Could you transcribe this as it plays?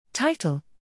Title: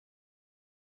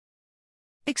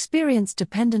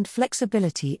 Experience-dependent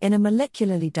flexibility in a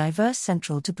molecularly diverse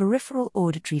central-to-peripheral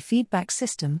auditory feedback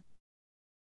system.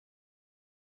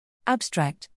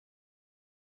 Abstract: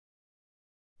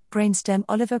 Brainstem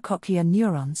olivocochlear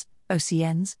neurons,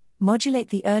 OCNs, modulate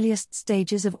the earliest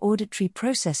stages of auditory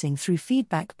processing through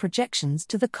feedback projections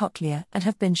to the cochlea and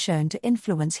have been shown to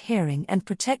influence hearing and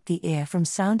protect the ear from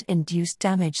sound-induced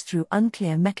damage through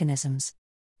unclear mechanisms.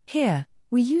 Here,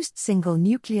 we used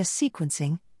single-nucleus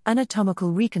sequencing,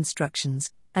 anatomical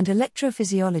reconstructions, and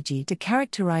electrophysiology to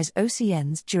characterize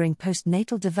OCNs during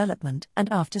postnatal development and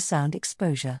after sound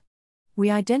exposure. We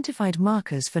identified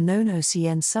markers for known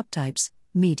OCN subtypes,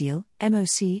 medial,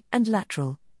 MOC, and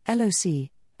lateral, LOC,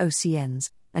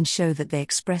 OCNs, and show that they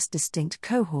express distinct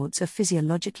cohorts of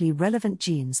physiologically relevant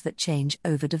genes that change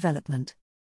over development.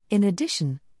 In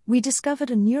addition, we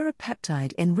discovered a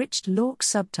neuropeptide-enriched LORC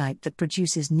subtype that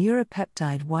produces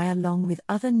neuropeptide Y along with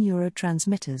other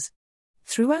neurotransmitters.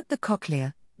 Throughout the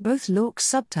cochlea, both LORC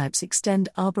subtypes extend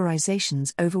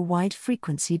arborizations over wide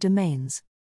frequency domains.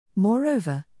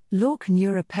 Moreover, LORC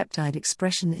neuropeptide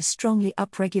expression is strongly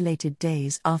upregulated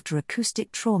days after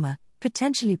acoustic trauma,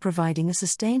 potentially providing a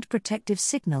sustained protective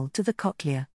signal to the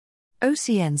cochlea.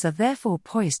 OCNs are therefore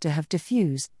poised to have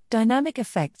diffuse, dynamic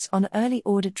effects on early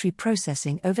auditory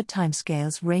processing over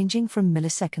timescales ranging from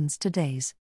milliseconds to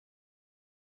days.